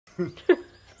Hey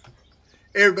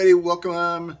everybody,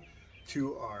 welcome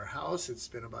to our house. It's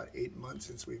been about 8 months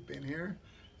since we've been here,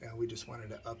 and we just wanted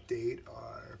to update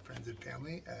our friends and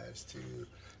family as to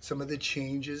some of the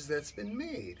changes that's been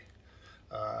made.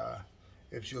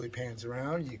 If Julie pans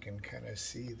around, you can kind of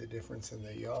see the difference in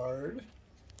the yard.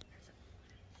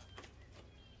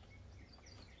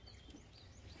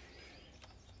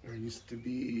 There used to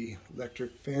be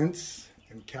electric fence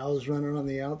and cows running on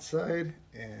the outside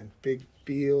and big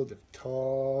field of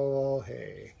tall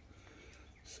hay.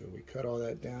 So we cut all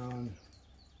that down.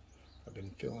 I've been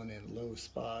filling in low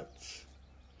spots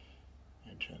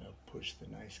and trying to push the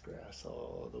nice grass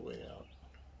all the way out.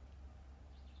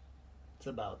 It's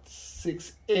about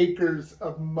 6 acres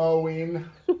of mowing.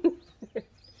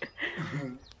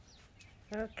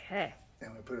 Okay.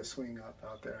 And we put a swing up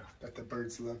out there that the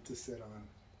birds love to sit on.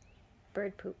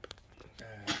 Bird poop.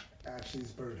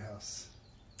 Ashley's birdhouse.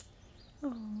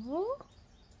 Aww.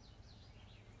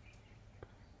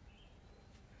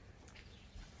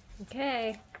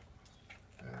 Okay.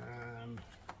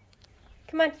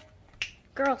 Come on,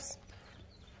 girls.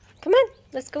 Come on,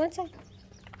 let's go inside.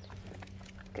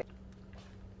 Good.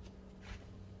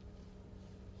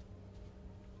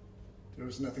 There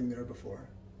was nothing there before.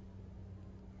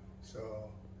 So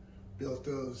built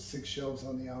those 6 shelves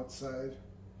on the outside.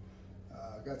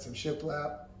 Got some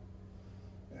shiplap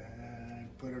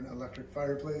and put an electric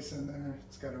fireplace in there.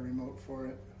 It's got a remote for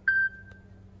it.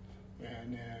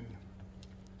 And then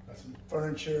got some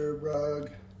furniture, rug.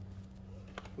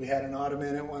 We had an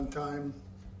ottoman at one time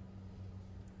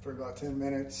for about 10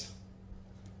 minutes.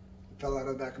 It fell out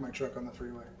of the back of my truck on the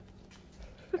freeway.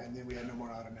 And then we had no more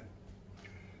ottoman.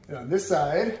 And on this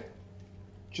side,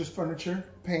 just furniture,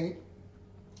 paint,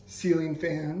 ceiling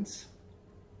fans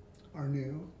are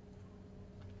new.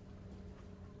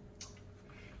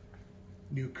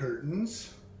 New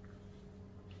curtains.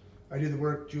 I did the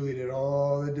work, Julie did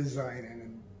all the designing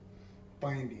and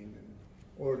binding and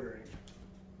ordering.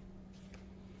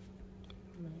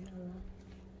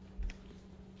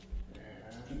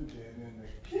 And then in the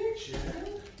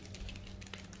kitchen,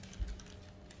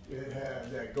 it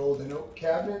had that golden oak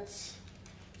cabinets.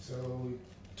 So we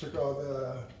took all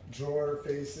the drawer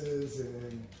faces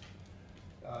and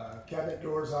cabinet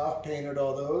doors off, painted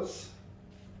all those.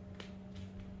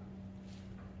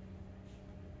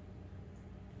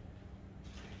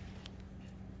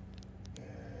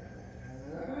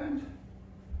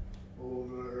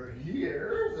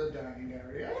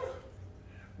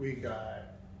 We got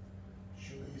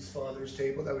Julie's father's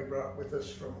table that we brought with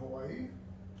us from Hawaii.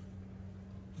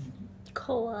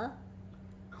 Koa.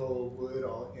 Cold wood,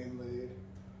 all inlaid,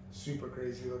 super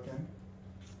crazy looking.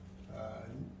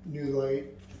 New light.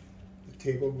 The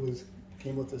table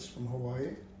came with us from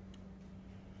Hawaii.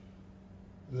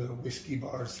 The whiskey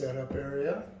bar setup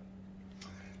area.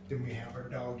 Then we have our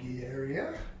doggy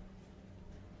area.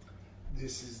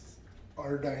 This is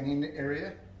our dining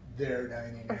area, their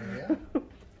dining area.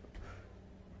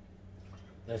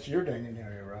 That's your dining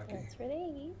area, Rocky. That's where they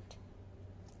eat.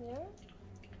 Yeah.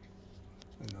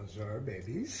 And those are our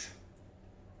babies.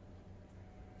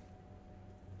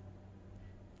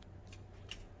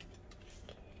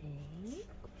 Okay.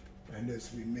 And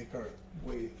as we make our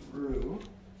way through,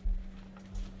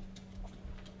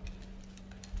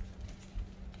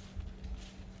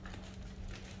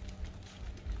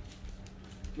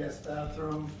 guest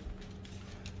bathroom,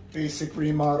 basic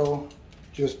remodel,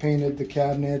 just painted the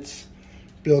cabinets.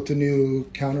 Built a new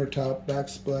countertop,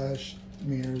 backsplash,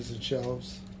 mirrors and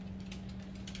shelves,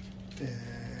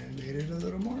 and made it a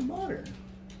little more modern.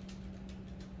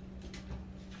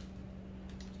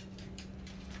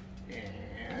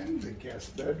 And the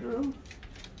guest bedroom.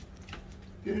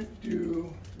 Didn't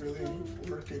do really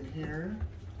work in here.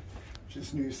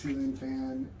 Just new ceiling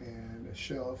fan and a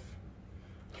shelf,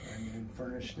 and then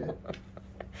furnished it.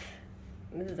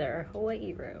 This is our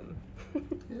Hawaii room.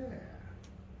 Yeah.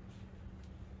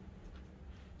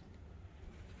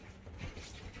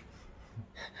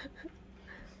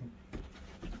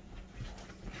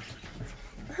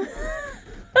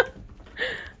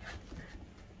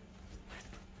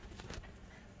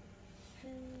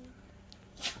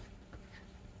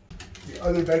 The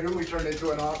other bedroom we turned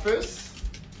into an office.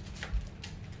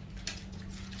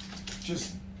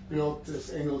 Just built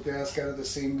this angle desk out of the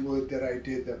same wood that I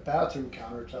did the bathroom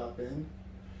countertop in.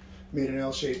 Made an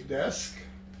L-shaped desk.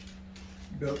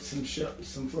 Built some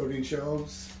floating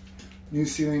shelves. New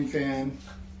ceiling fan.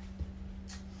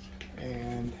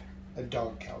 And a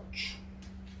dog couch.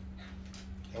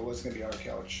 That was going to be our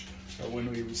couch. But when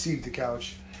we received the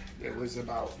couch, it was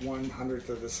about 1/100th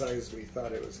of the size we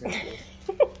thought it was going to be.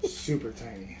 Super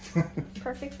tiny.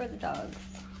 Perfect for the dogs.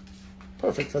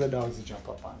 Perfect for the dogs to jump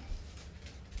up on.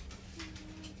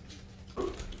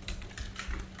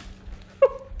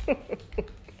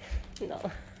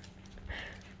 No.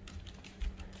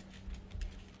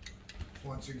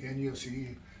 Once again, you'll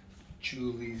see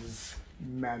Julie's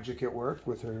magic at work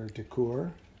with her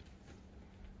decor.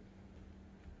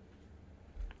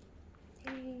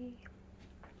 Yay.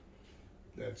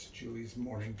 That's Julie's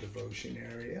morning devotion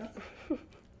area. I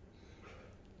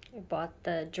bought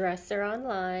the dresser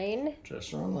online.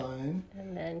 Dresser online.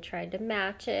 And then tried to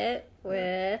match it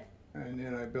with And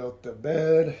then I built the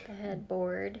bed, the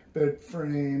headboard. bed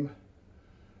frame,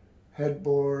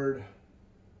 headboard.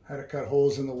 Had to cut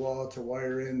holes in the wall to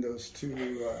wire in those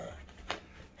two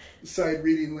side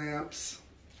reading lamps.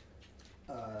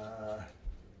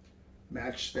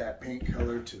 Matched that paint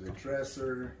color to the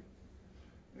dresser.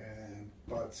 And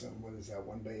bought some,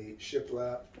 1x8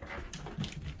 shiplap.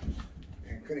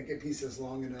 And couldn't get pieces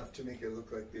long enough to make it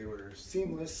look like they were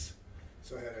seamless.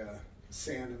 So I had to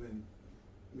sand them and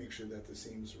make sure that the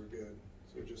seams were good.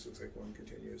 So it just looks like one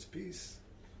continuous piece.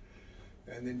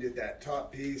 And then did that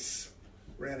top piece,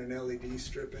 ran an LED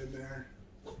strip in there.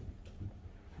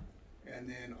 And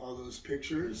then all those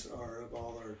pictures are of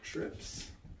all our trips,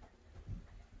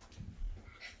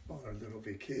 all our little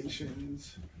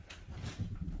vacations.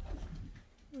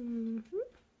 And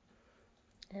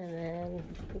then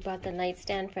we bought the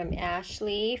nightstand from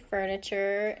Ashley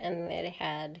Furniture, and it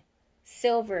had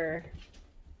silver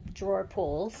drawer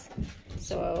pulls.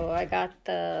 So I got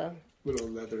the Little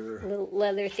leather. little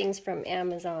leather things from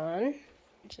Amazon.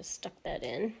 Just stuck that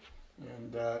in.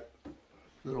 And that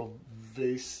little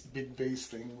vase, big vase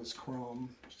thing was chrome.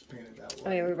 Just painted that Oh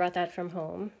way. yeah, we brought that from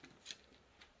home.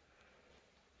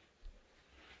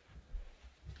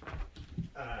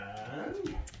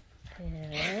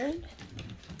 And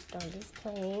dog is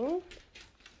playing.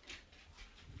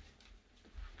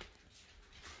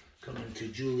 Coming to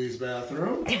Julie's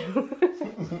bathroom. Did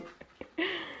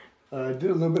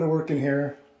a little bit of work in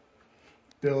here.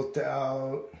 Built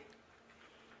out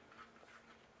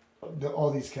all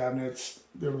these cabinets.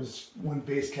 There was one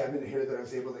base cabinet here that I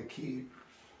was able to keep.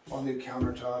 All new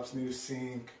countertops, new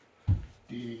sink. I don't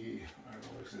know,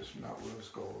 what is this? Not rose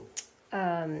gold.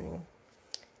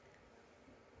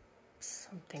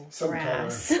 Something Some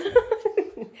brass.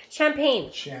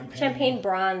 Champagne. Champagne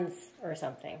bronze or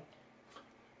something.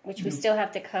 Which we still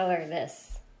have to color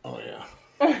this. Oh yeah.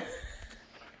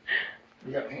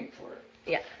 We got paint for it.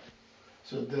 Yeah.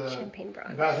 So the Champagne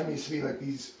bronze. bathroom used to be like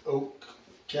these oak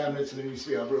cabinets, and there used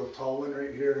to be a real tall one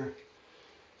right here.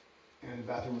 And the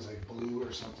bathroom was like blue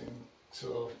or something.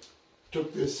 So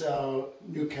took this out,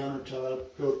 new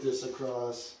countertop, built this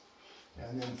across,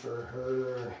 and then for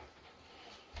her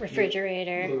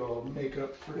Refrigerator. little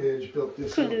makeup fridge, built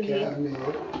this little cabinet,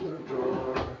 little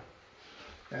drawer.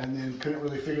 And then couldn't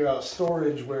really figure out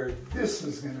storage where this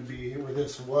was going to be, where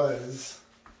this was.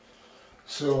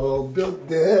 So built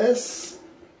this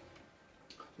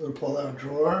little pull-out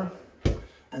drawer.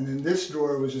 And then this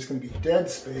drawer was just going to be dead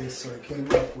space, so I came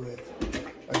up with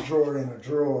a drawer in a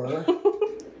drawer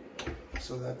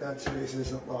so that space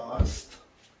isn't lost.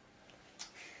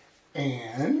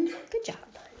 And Good job.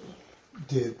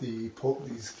 did these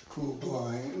cool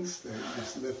blinds that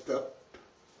just lift up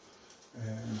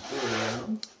and pull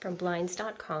around. From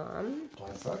blinds.com.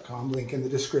 Blinds.com, link in the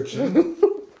description.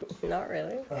 Not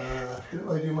really. Didn't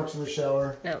really do much in the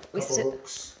shower. No, we Couple still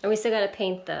hooks, and we still gotta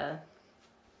paint the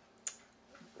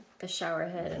shower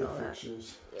head and the all that.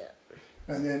 fixtures. Yeah.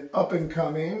 And then up and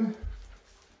coming,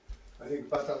 I think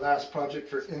about the last project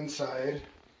for inside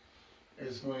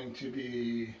is going to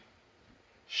be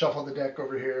shuffle the deck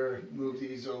over here, move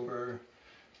these over,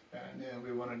 and then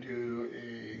we want to do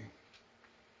a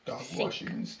dog Sink.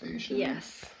 washing station.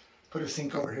 Yes. Put a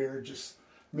sink over here, just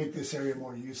make this area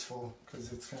more useful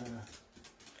because it's kind of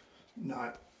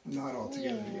not all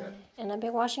together yet. And I've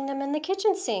been washing them in the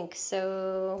kitchen sink,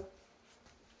 so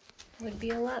it would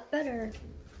be a lot better.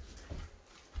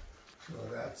 So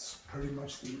that's pretty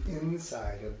much the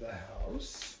inside of the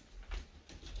house.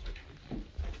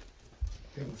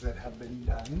 Things that have been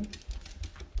done.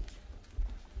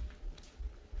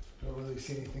 Don't really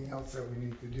see anything else that we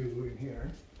need to do in here.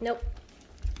 Nope.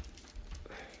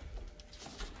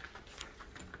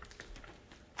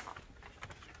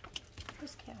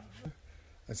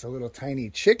 It's a little tiny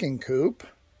chicken coop,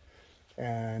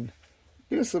 and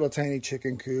this little tiny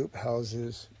chicken coop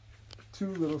houses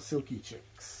 2 little silky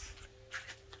chicks.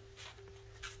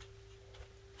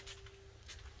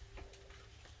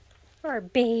 Our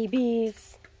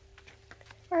babies.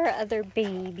 Our other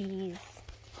babies.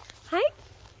 Hi,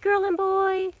 girl and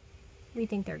boy. We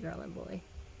think they're girl and boy.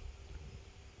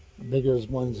 biggest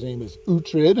one's name is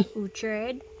Uhtred.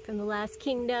 Uhtred from the Last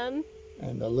Kingdom.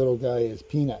 And the little guy is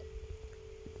Peanut.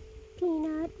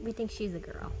 Peanut. We think she's a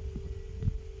girl.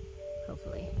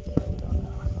 Hopefully.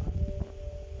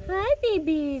 Hi,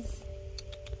 babies.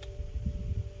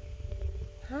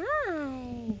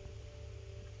 Hi.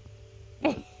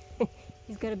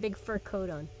 He's got a big fur coat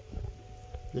on.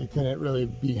 They couldn't really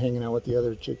be hanging out with the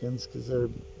other chickens because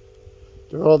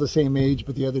they're all the same age,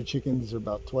 but the other chickens are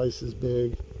about twice as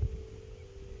big.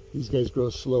 These guys grow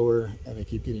slower and they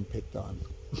keep getting picked on.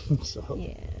 So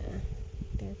yeah,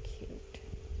 they're cute.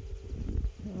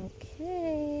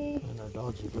 Okay. And our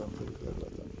dogs are doing pretty good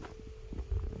with them.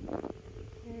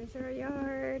 There's our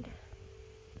yard.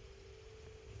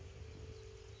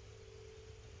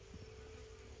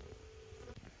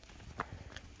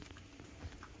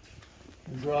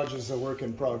 The garage is a work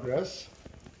in progress.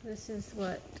 This is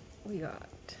what we got.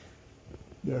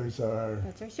 That's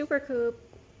our super coop.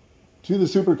 To the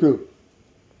super coop.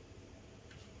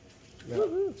 Yeah,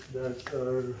 that's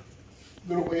our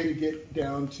little way to get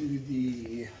down to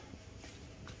the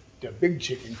big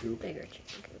chicken coop. Bigger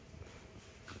chicken coop.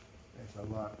 It's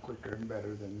a lot quicker and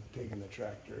better than taking the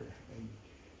tractor, and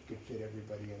you could fit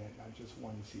everybody in it, not just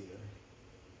one seater.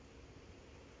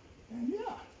 And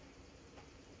yeah.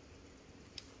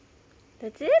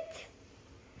 That's it.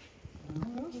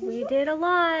 We did a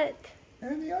lot.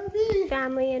 And the RV.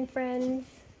 Family and friends.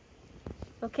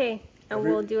 Okay, and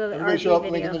we'll do an Everybody RV show up,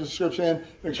 video. link in the description.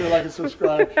 Make sure to like and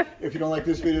subscribe. If you don't like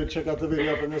this video, check out the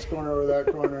video up in this corner or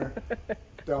that corner,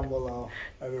 down below,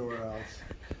 everywhere else.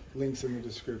 Links in the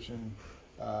description.